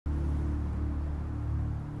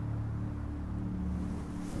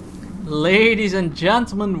Ladies and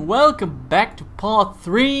gentlemen, welcome back to part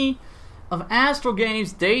 3 of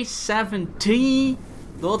AstralGames Day 70.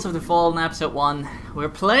 Lords of the Fallen episode 1. We're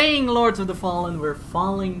playing Lords of the Fallen, we're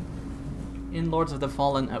falling in Lords of the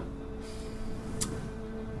Fallen. Oh.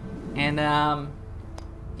 And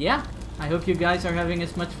yeah, I hope you guys are having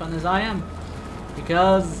as much fun as I am,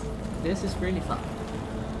 because this is really fun.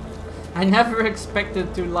 I never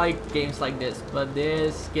expected to like games like this, but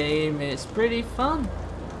this game is pretty fun,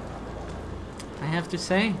 I have to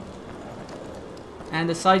say. And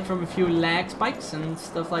aside from a few lag spikes and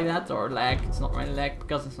stuff like that, or lag, it's not really lag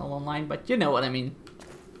because it's not online, but you know what I mean.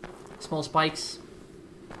 Small spikes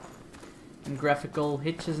and graphical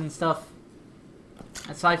hitches and stuff.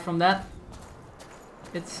 Aside from that,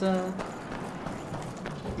 it's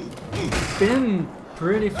been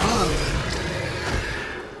pretty fun.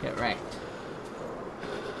 Get wrecked.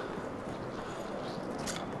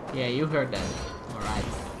 Yeah, you heard that. Alright.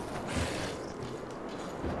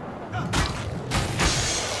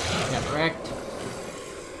 Get wrecked.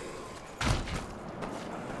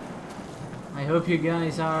 I hope you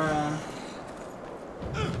guys are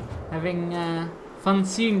having fun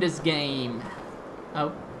seeing this game.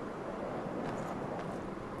 Oh.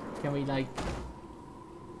 Can we like...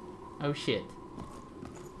 Oh shit.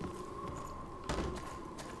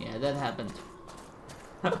 Yeah, that happened.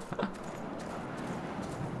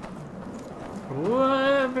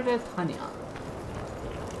 Britannia.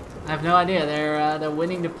 I have no idea. They're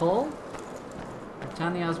winning the poll.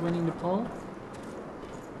 Britannia's winning the poll.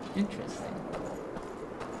 Interesting.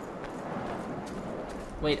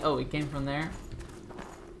 Wait. Oh, it came from there.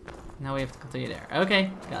 Now we have to continue there.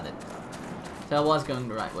 Okay, got it. So I was going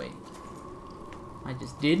the right way. I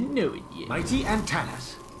just didn't know it yet. Mighty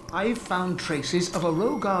Antanas, I've found traces of a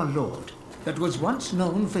Rogar lord that was once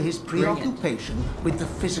known for his preoccupation with the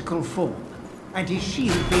physical form, and his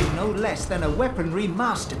shield being no less than a weaponry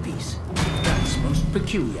masterpiece. That's most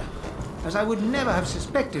peculiar, as I would never have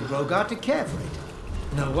suspected Rogar to care for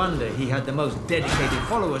it. No wonder he had the most dedicated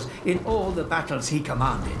followers in all the battles he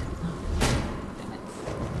commanded.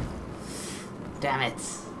 Damn it.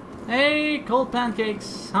 Hey, Cold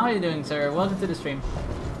Pancakes. How are you doing, sir? Welcome to the stream.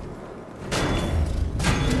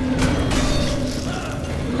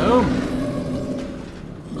 Boom.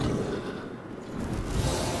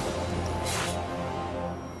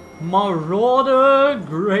 Marauder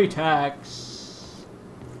Great Axe.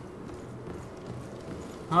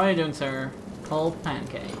 How are you doing, sir? Cold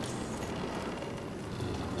Pancakes.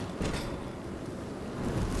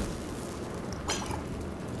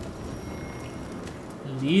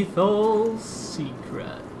 Lethal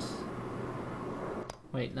Secret.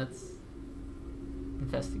 Wait, let's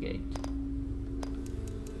investigate.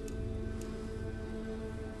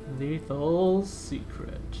 Lethal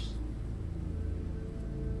Secret.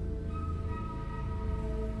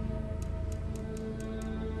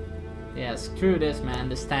 Yeah, screw this, man.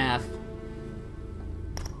 The staff.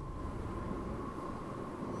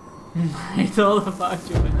 I thought about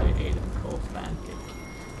you when I ate a cold pancake.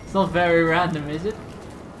 It's not very random, is it?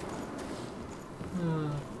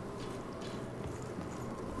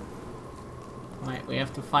 Right, we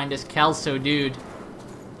have to find this Kelso dude.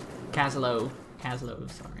 Caslo,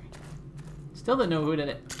 sorry. Still don't know who did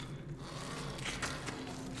it.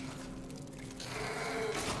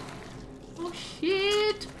 Oh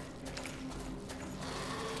shit!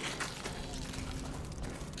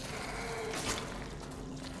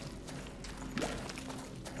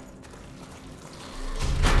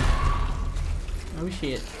 Oh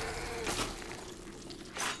shit.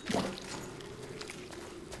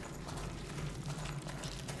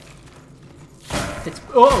 It's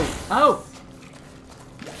oh!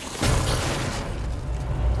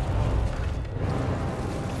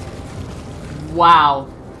 Wow.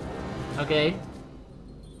 Okay.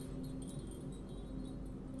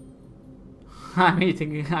 I'm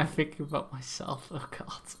eating. I think about myself. Oh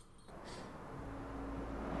god.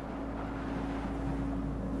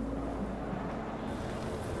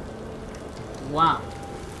 Wow.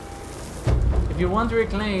 If you want to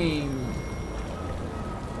reclaim.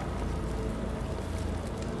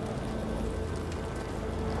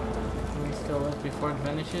 Before it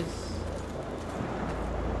vanishes.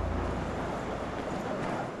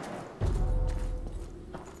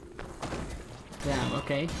 Damn,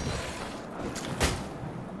 okay.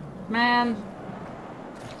 Man.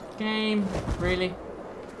 Game, really?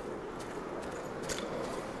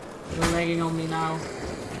 You're lagging on me now.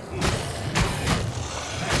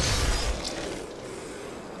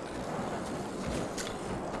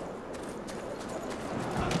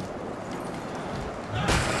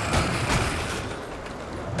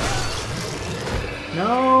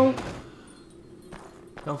 No!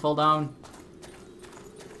 Don't fall down.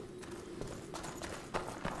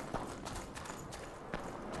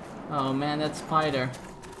 Oh man, that spider.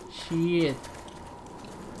 Shit.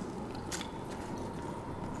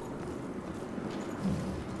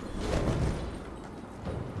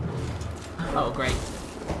 Oh, great.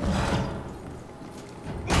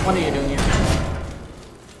 What are you doing here?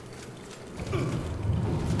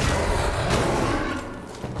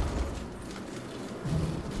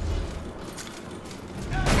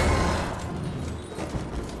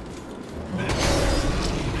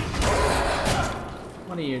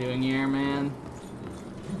 What are you doing here, man?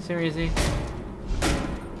 Seriously?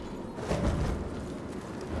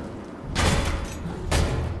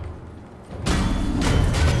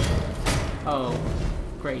 Oh,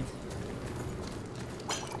 great.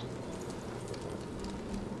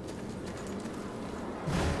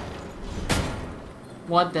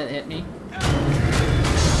 What, that hit me?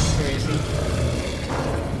 Seriously?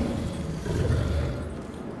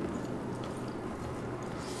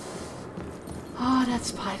 Oh, that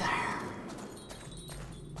spider.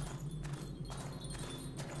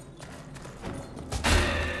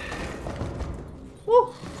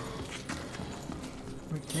 Woo!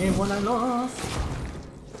 Reclaim what I lost.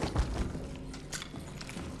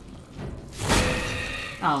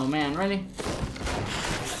 Oh man, really?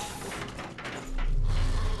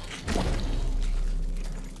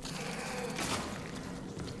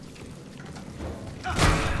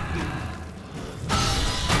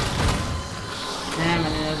 Damn,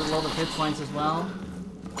 and there's a lot of hit points as well.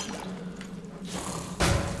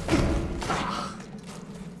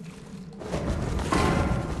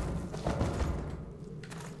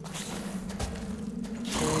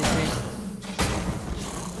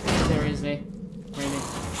 Seriously? Really?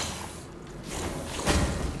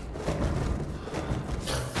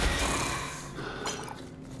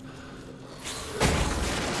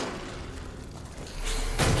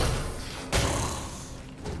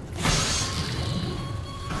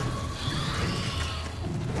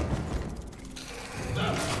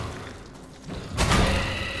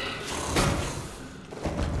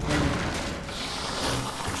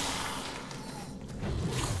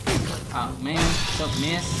 Oh man, don't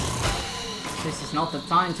miss. This is not the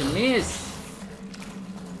time to miss.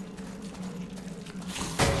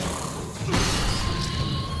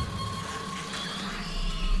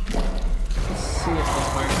 Let's see if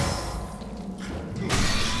this works.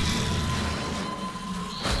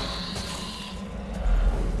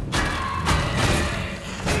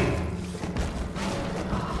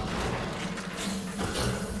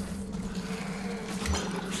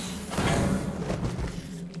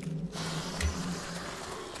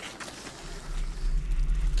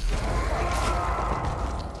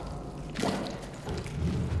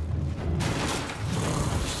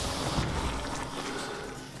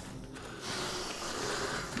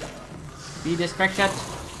 Be distracted.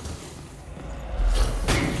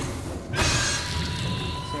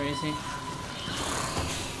 Seriously.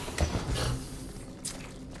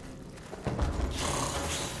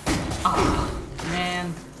 Ah,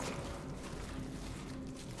 man.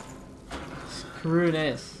 Screw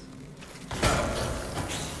this.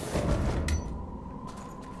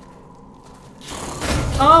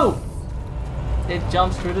 Oh! It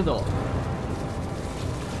jumps through the door.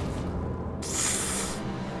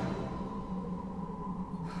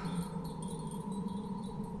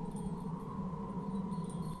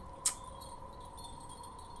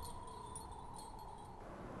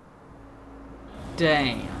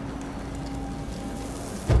 Damn.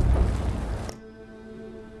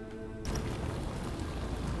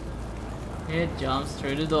 It jumps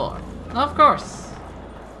through the door. Of course.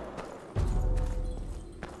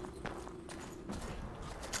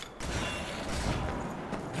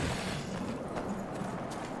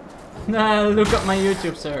 Nah, look up my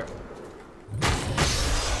YouTube, sir.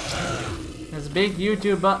 There's a big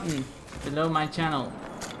YouTube button below my channel.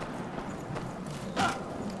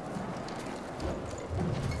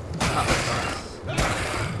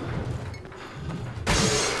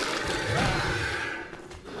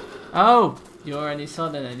 Oh, you already saw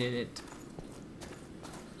that I did it.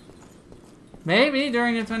 Maybe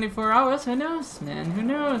during the 24 hours, who knows, man, who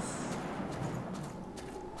knows?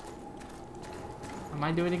 I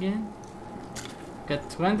might do it again. Got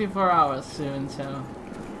 24 hours soon, so...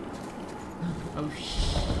 Oh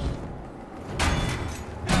shit.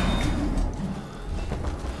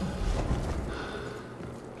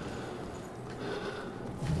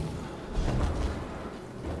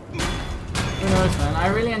 Who knows, man? I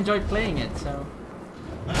really enjoyed playing it, so...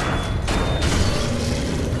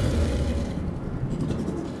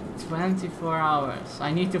 24 hours.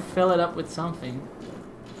 I need to fill it up with something.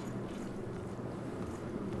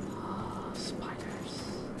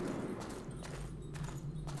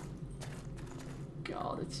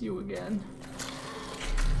 It's you again.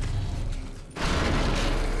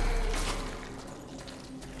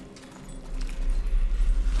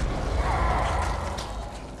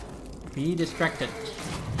 Be distracted.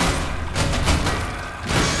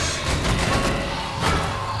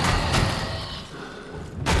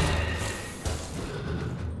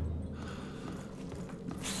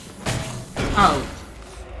 Oh,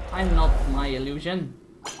 I'm not my illusion.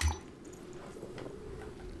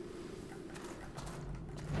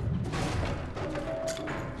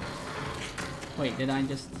 Wait, did I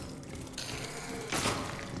just...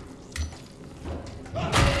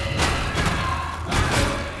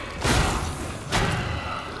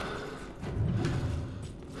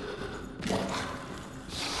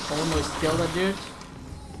 almost killed that dude?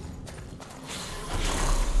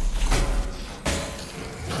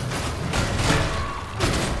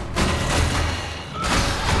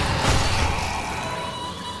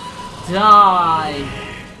 Die!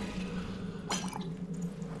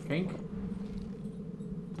 Drink.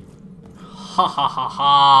 Ha ha ha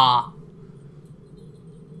ha!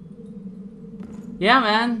 Yeah,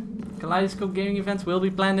 man. Kaleidoscope gaming events will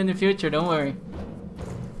be planned in the future, don't worry.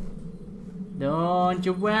 Don't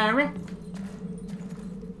you worry.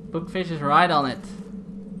 Bookfish is right on it.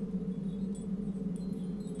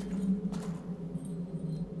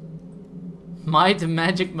 Might and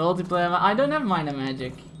Magic multiplayer. I don't have Might and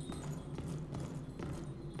Magic.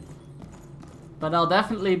 But I'll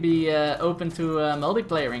definitely be open to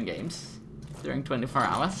multiplayer in games during 24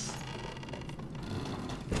 hours.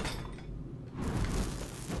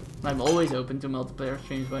 I'm always open to multiplayer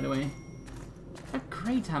streams, by the way. A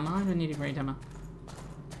great hammer? I don't need a great hammer.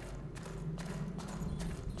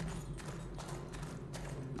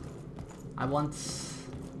 I want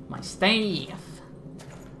my staff.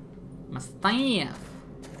 My staff.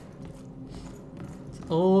 It's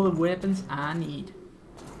all the weapons I need.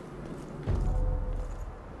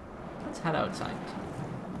 Let's head outside.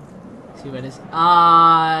 See what it is.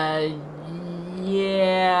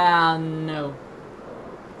 Yeah, no.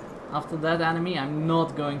 After that enemy, I'm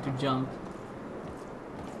not going to jump.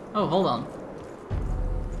 Oh, hold on.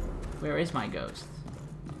 Where is my ghost?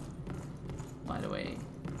 By the way.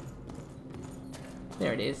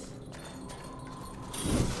 There it is.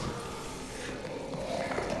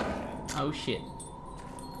 Oh shit.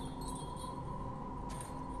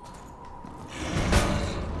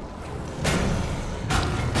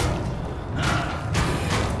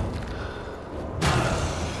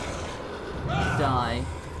 Die,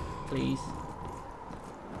 please.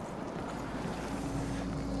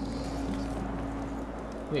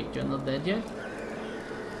 Wait, you're not dead yet?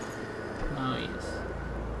 No, he is.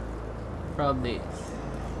 Probably is.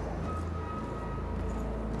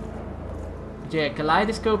 Yeah,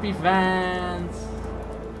 Kaleidoscope events.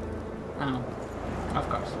 Oh, of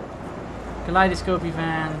course. Kaleidoscope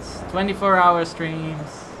events, 24-hour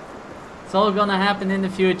streams. It's all gonna happen in the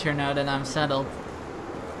future now that I'm settled.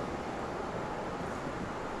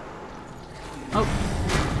 Oh,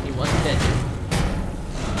 he wasn't dead yet.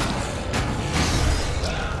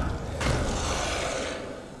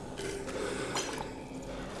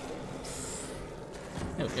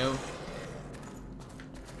 There we go.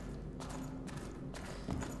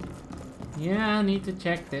 Yeah, I need to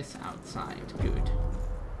check this outside. Good.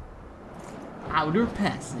 Outer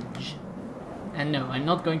passage. And no, I'm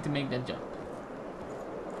not going to make that jump.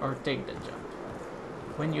 Or take that jump.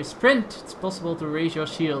 When you sprint, it's possible to raise your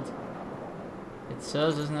shield. It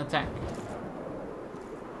serves as an attack.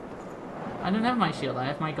 I don't have my shield, I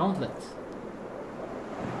have my gauntlet.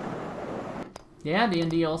 Yeah,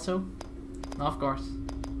 D&D also. Of course.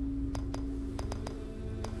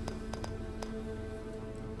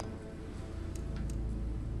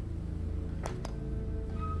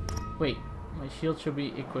 Wait, my shield should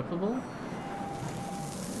be equipable?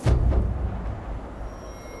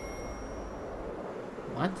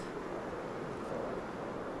 What?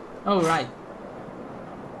 Oh, right.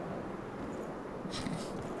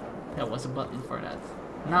 There was a button for that.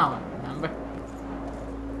 Now I remember.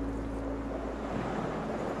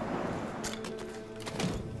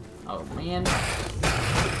 Oh man.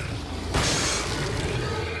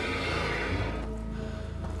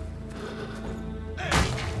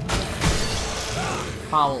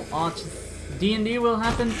 Foul Arch. D&D will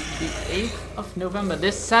happen the 8th of November,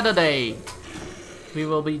 this Saturday. We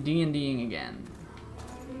will be D&Ding again.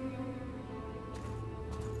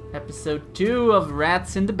 Episode 2 of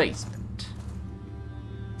Rats in the Basement.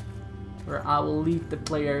 Where I will lead the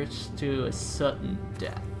players to a sudden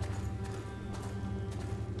death.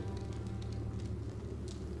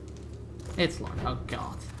 It's long. Oh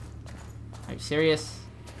god. Are you serious?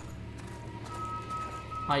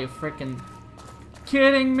 Are you freaking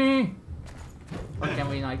kidding me? Or can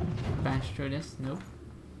we like bash through this? Nope.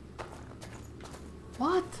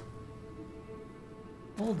 What?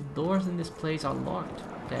 All the doors in this place are locked.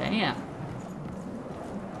 Damn.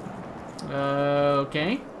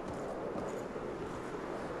 Okay.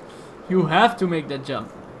 You have to make that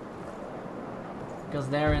jump. Because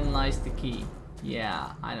therein lies the key.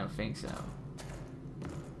 Yeah, I don't think so.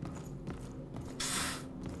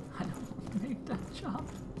 I don't want to make that jump.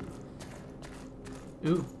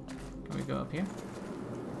 Ooh, can we go up here?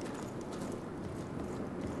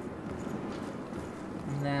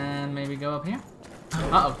 And then maybe go up here?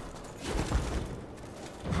 Uh-oh.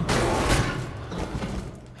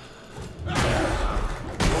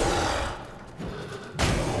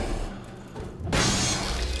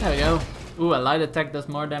 There we go. Ooh, a light attack does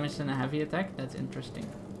more damage than a heavy attack. That's interesting.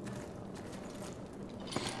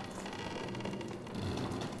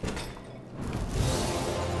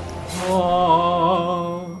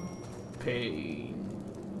 Oh, pain.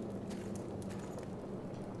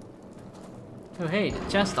 Oh hey, the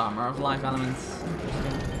chest armor of life elements.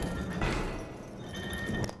 Interesting.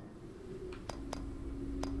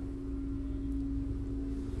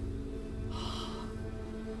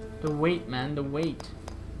 The weight, man, the weight.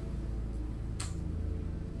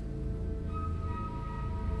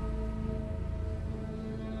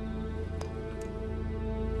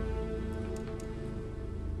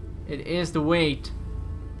 It is the weight.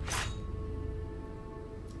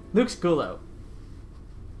 Looks cool though.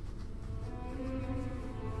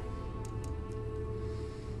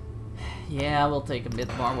 Yeah, we'll take a bit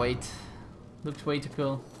more weight. Looks way too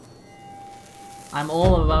cool. I'm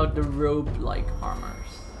all about the rope-like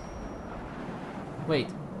armors. Wait,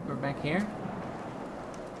 we're back here?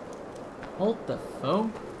 Hold the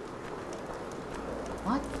phone?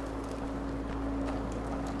 What?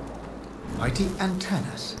 Mighty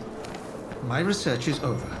antennas. My research is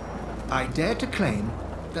over. I dare to claim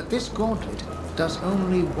that this gauntlet does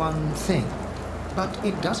only one thing, but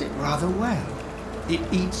it does it rather well. It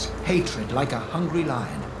eats hatred like a hungry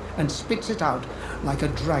lion and spits it out like a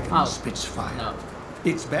dragon spits fire. No.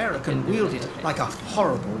 Its bearer can wield it like a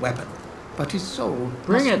horrible weapon, but his soul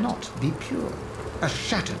must not be pure. A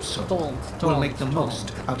shattered soul will make the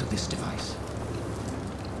most out of this device.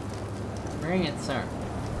 Bring it, sir.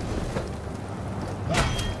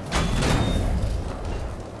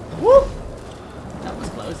 Whoop! That was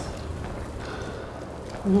close.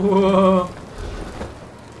 Whoa!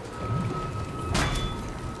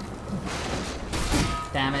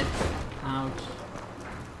 Damn it. Ouch.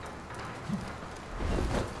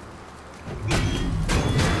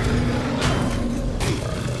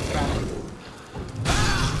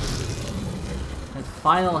 That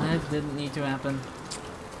final hit didn't need to happen.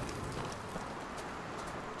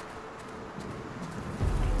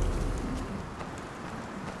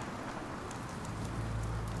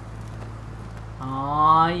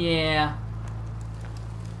 Aw, yeah.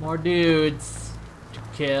 More dudes to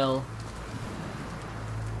kill.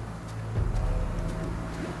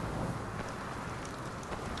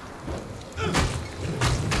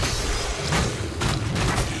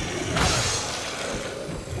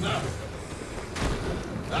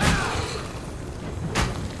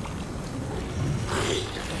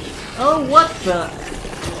 Oh, what the?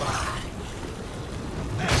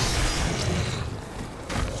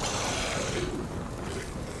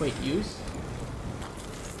 Wait, use?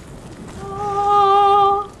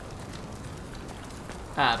 Oh.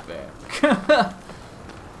 Epic.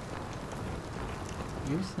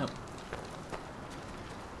 Use? No.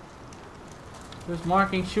 Those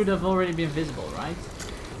markings should have already been visible, right?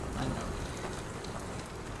 I don't know.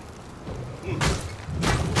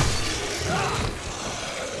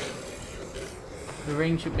 The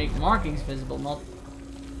ring should make markings visible, not...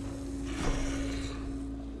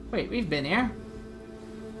 Wait, we've been here.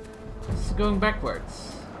 This is going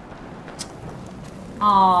backwards.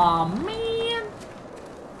 Aw, man!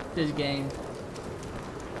 This game.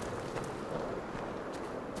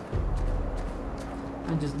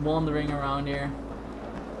 I'm just wandering around here.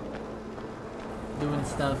 Doing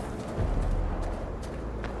stuff.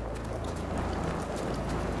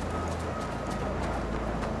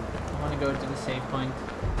 I want to go to the save point.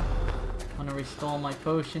 I want to restore my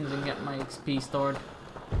potions and get my XP stored.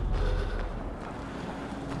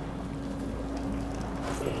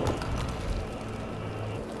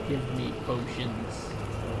 Give me potions.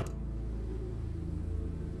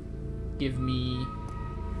 Give me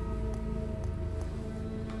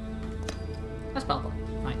a spell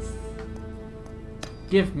point. Nice.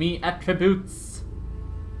 Give me attributes.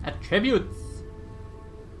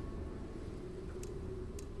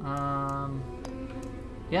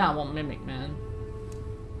 Yeah, I want Mimic, man.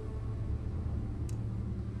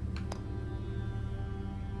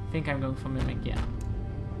 I think I'm going for Mimic, yeah.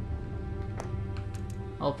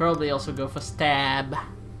 I'll probably also go for Stab.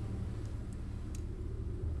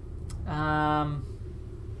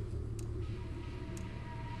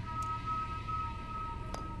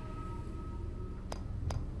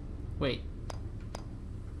 Wait.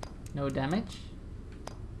 No damage?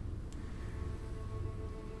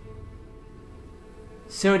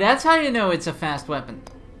 So that's how you know it's a fast weapon.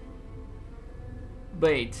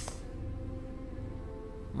 Wait.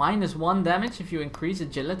 -1 damage if you increase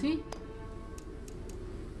agility?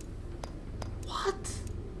 What?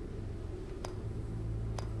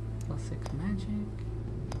 +6 magic.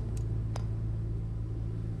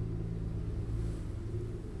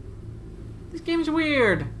 This game's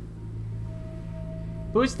weird.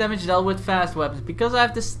 Boost damage dealt with fast weapons. Because I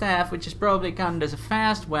have the staff, which is probably counted as a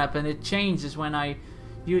fast weapon, it changes when I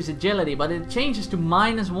use agility, but it changes to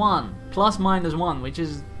 -1, plus -1, which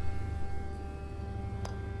is...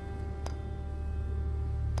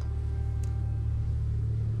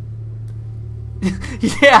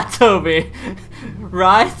 Yeah, Toby,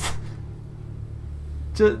 right?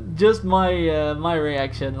 Just my my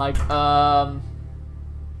reaction, like oh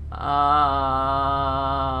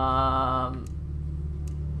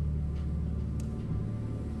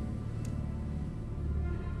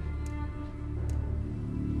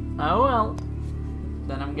well,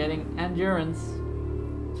 then I'm getting endurance.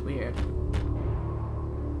 It's weird.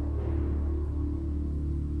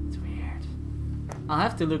 It's weird. I'll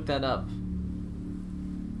have to look that up.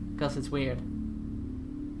 Because it's weird.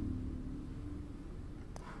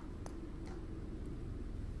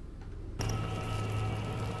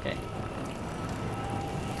 Okay.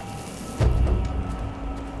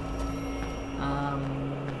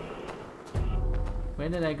 Where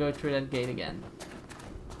did I go through that gate again?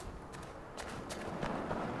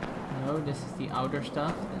 No, this is the outer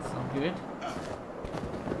stuff. That's not good.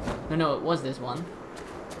 No, it was this one.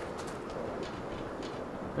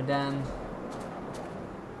 But then...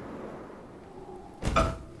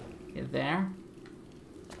 get there.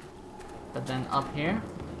 But then up here.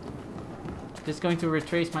 Just going to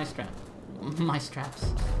retrace my strap. My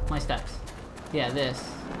straps. My steps. Yeah,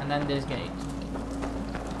 this. And then this gate.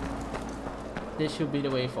 This should be the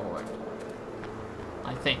way forward.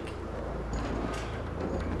 I think.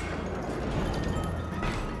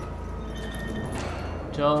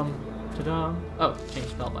 Ta-dum. Oh, change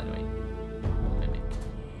spell by the way. Mimic.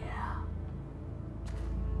 Yeah.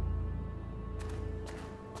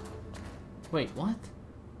 Wait, what?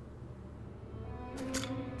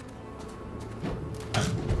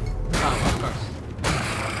 Oh, of course.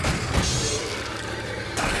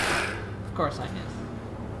 Of course I missed.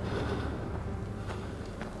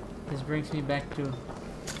 This brings me back to...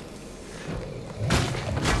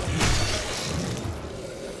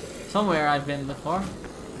 somewhere I've been before.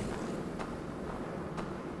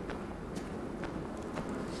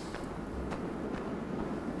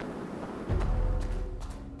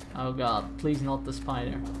 Oh god, please not the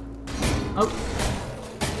spider. Oh!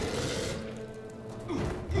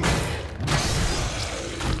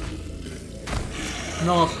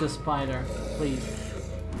 Not the spider, please.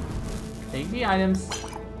 Take the items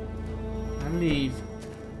and leave.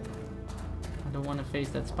 I don't want to face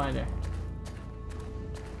that spider.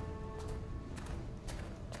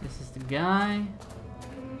 This is the guy.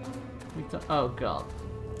 Oh god,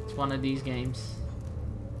 it's one of these games.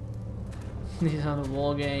 These are the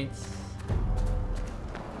wall gates.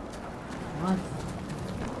 What?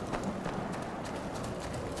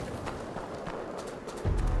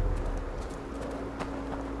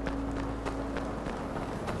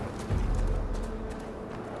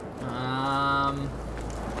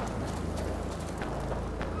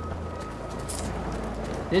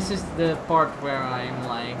 This is the part where I'm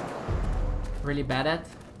like really bad at.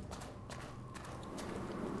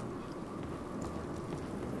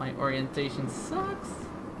 My orientation sucks,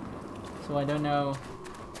 so I don't know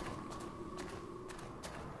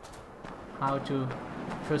how to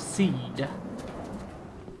proceed.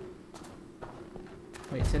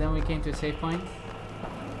 Wait, so then we came to a save point,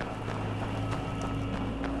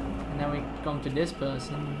 and then we come to this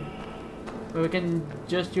person, where we can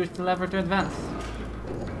just use the lever to advance.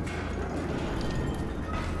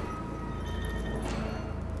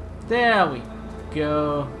 There we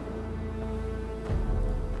go.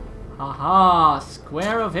 Haha,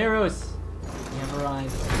 Square of Heroes. We have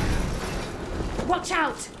arrived. Watch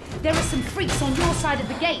out! There are some freaks on your side of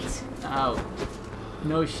the gate. Oh,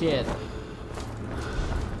 no shit.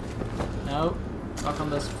 No, rock on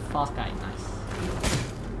this fast guy. Nice.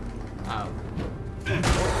 Oh.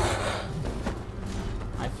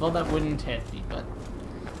 thought that wouldn't hit me, but...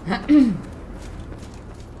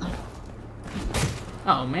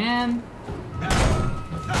 Oh, man.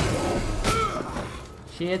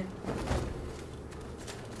 Shit.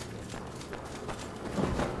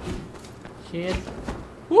 Shit.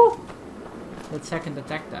 Woo! That second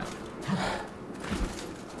attack that.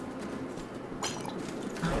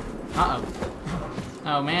 Uh-oh.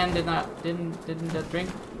 Oh man, didn't that drink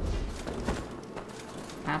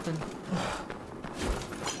happen?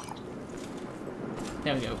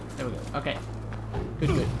 There we go. There we go. Okay. Good,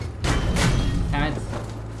 good. Damn it.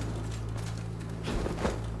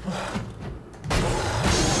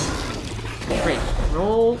 Great.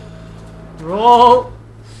 Roll. Roll.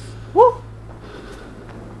 Woo!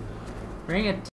 Bring it.